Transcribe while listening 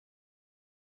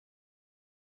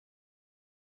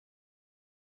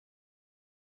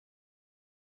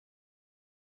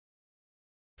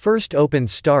First open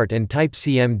Start and type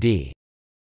cmd.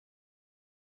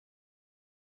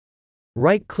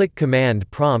 Right-click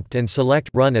Command Prompt and select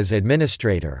Run as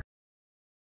Administrator.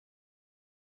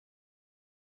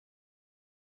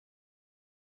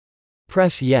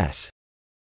 Press Yes.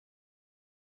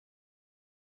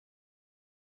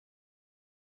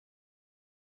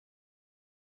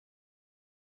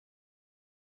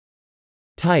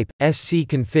 Type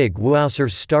scconfig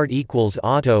WUAUSERV start equals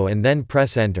auto and then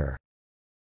press Enter.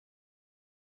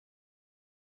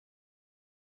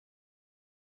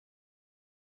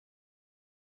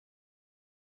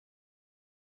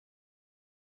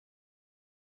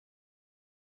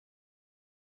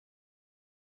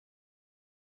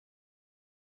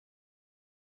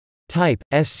 Type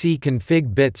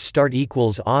scconfig bits start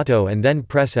equals auto and then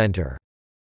press Enter.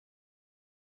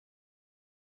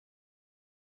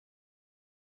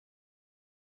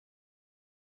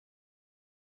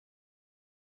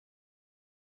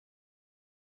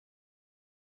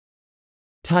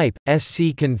 Type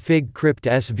scconfig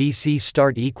cryptSvc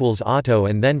start equals auto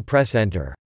and then press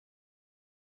Enter.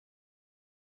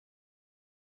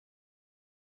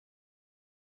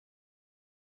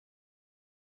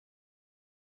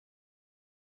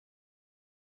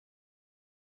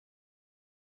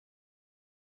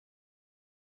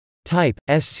 Type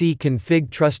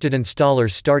scconfig TRUSTEDINSTALLER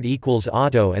start equals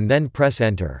auto and then press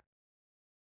Enter.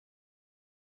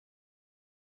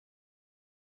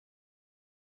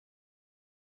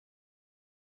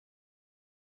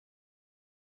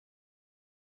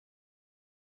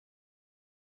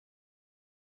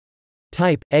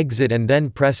 Type exit and then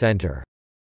press Enter.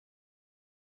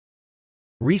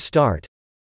 Restart.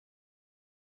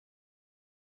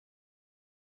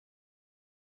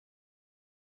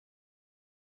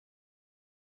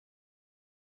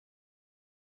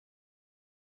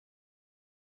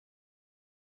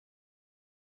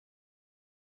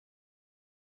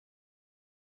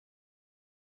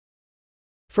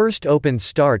 First open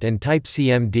Start and type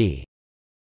cmd.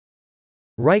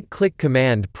 Right-click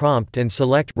Command Prompt and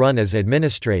select Run as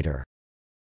Administrator.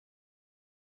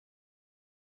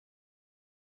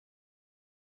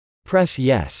 Press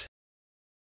Yes.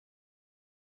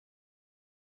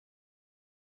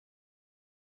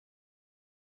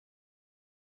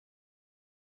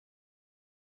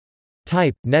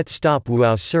 Type netstop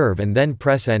WUAUSERV and then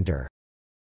press Enter.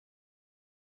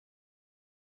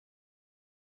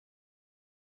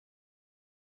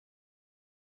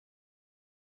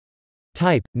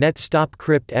 Type netstop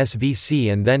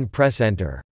cryptSvc and then press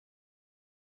Enter.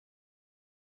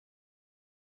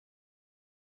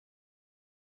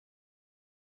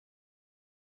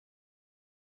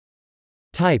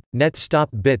 Type netstop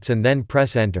bits and then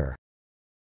press Enter.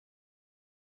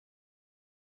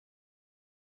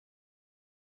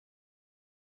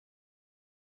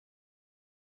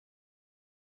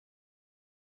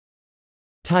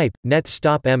 Type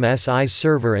netstop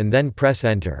MSISERVER and then press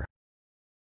Enter.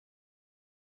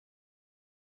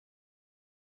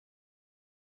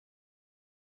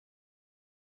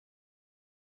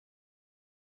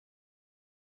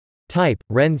 Type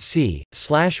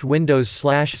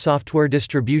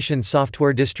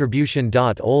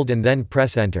renc/Windows/SoftwareDistribution.old and then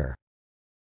press Enter.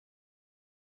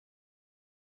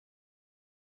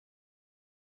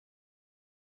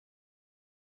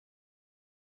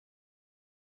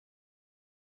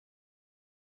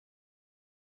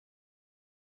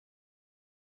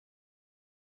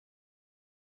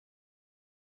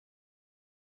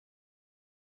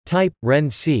 Type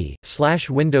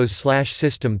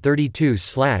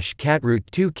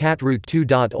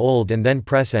renc/Windows/System32/catroot2catroot2.old and then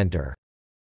press Enter.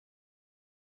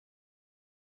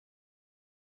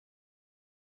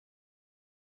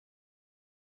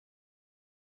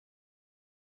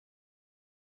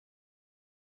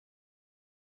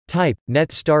 Type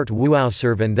netstart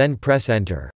WUAUSERV and then press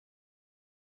Enter.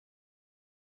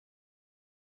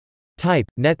 Type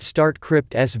netstart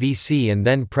cryptSvc and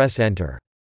then press Enter.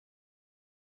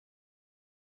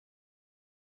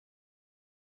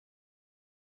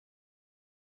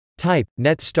 Type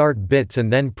netstart bits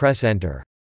and then press Enter.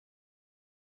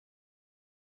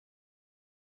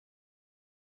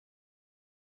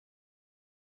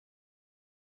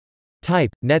 Type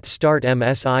netstart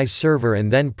MSISERVER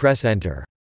and then press Enter.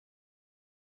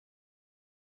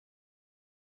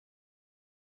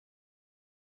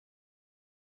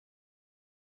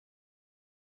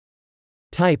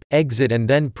 Type exit and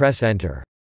then press Enter.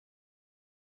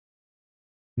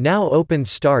 Now open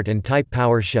Start and type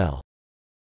PowerShell.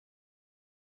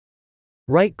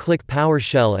 Right-click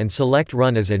PowerShell and select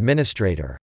Run as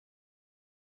Administrator.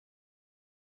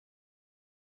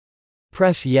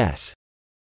 Press Yes.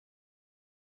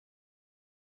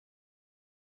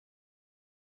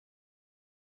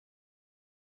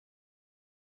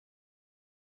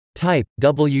 Type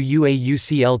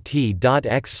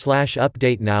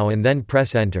WUAUCLT.EXE/UPDATENOW and then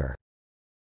press Enter.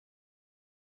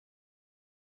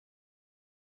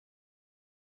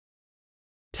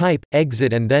 Type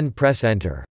exit and then press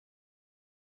Enter.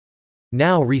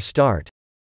 Now restart.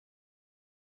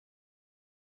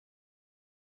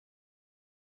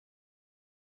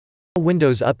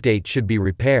 Windows Update should be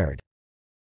repaired.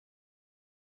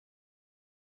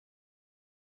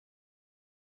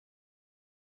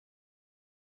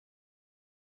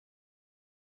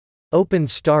 Open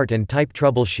Start and type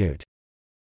Troubleshoot.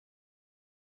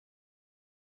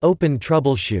 Open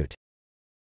Troubleshoot.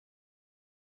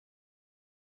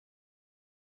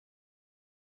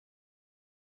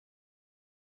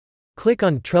 Click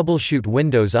on Troubleshoot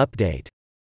Windows Update.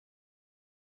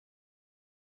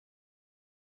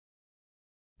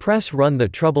 Press Run the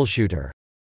troubleshooter.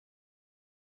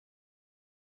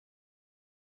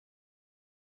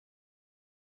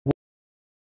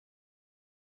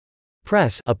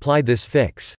 Press Apply this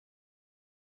fix.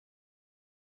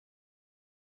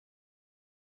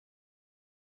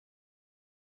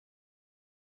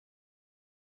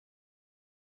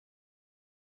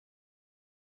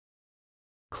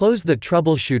 Close the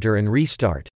troubleshooter and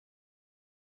restart.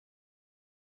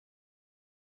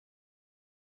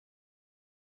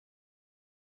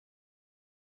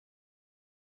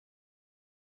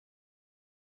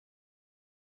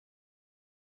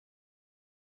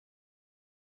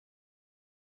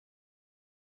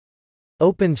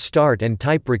 Open Start and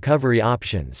type Recovery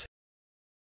Options.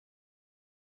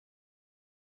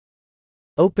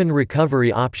 Open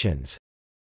Recovery Options.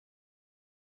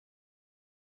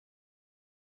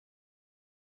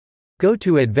 Go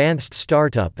to Advanced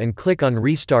Startup and click on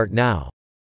Restart Now.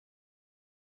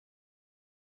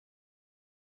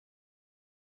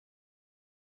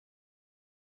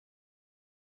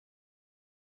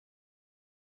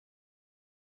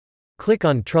 Click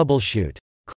on Troubleshoot.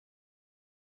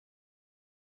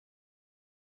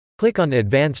 Click on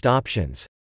Advanced Options.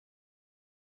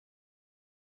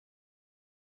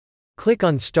 Click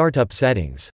on Startup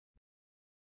Settings.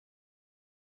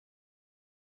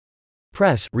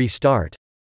 Press Restart.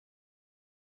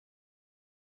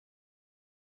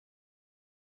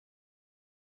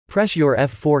 Press your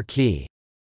F4 key.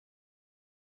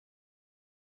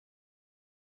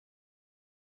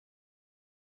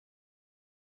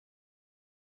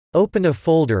 Open a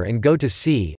folder and go to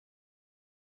C.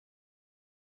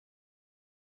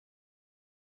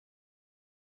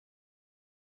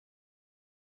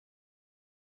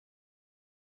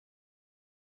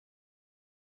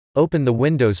 Open the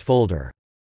Windows folder.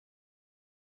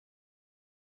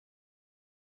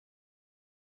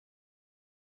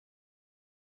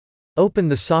 Open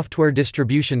the Software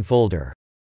Distribution folder.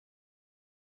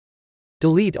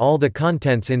 Delete all the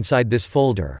contents inside this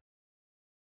folder.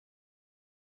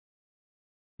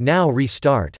 Now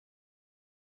restart.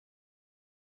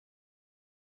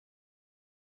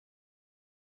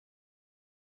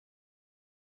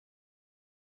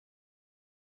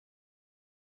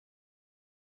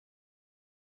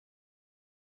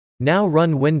 Now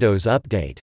run Windows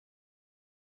Update.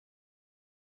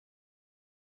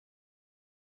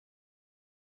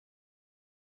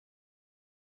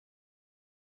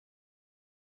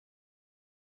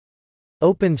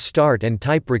 Open Start and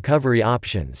type Recovery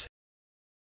Options.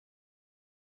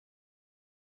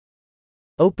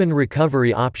 Open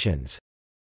Recovery Options.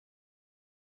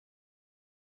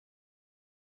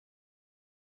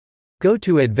 Go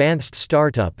to Advanced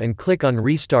Startup and click on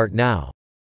Restart Now.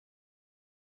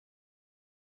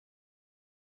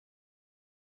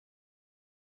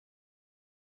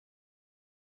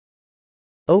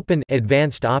 Open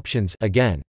Advanced Options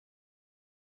again.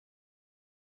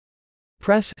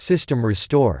 Press System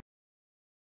Restore.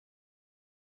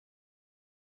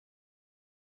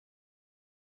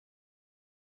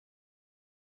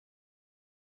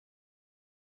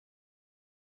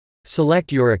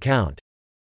 Select your account.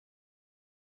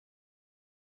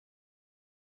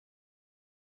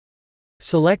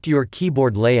 Select your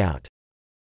keyboard layout.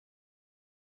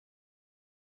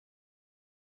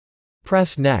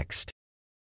 Press Next.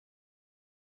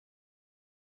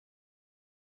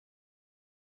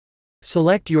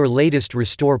 Select your latest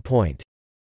restore point.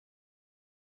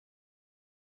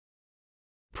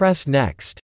 Press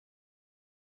Next.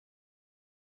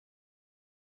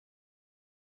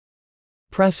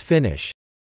 Press Finish.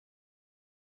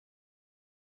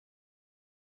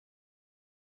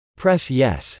 Press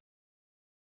Yes.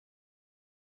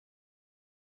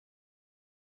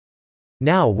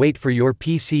 Now wait for your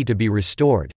PC to be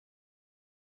restored.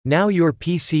 Now your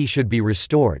PC should be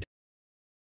restored.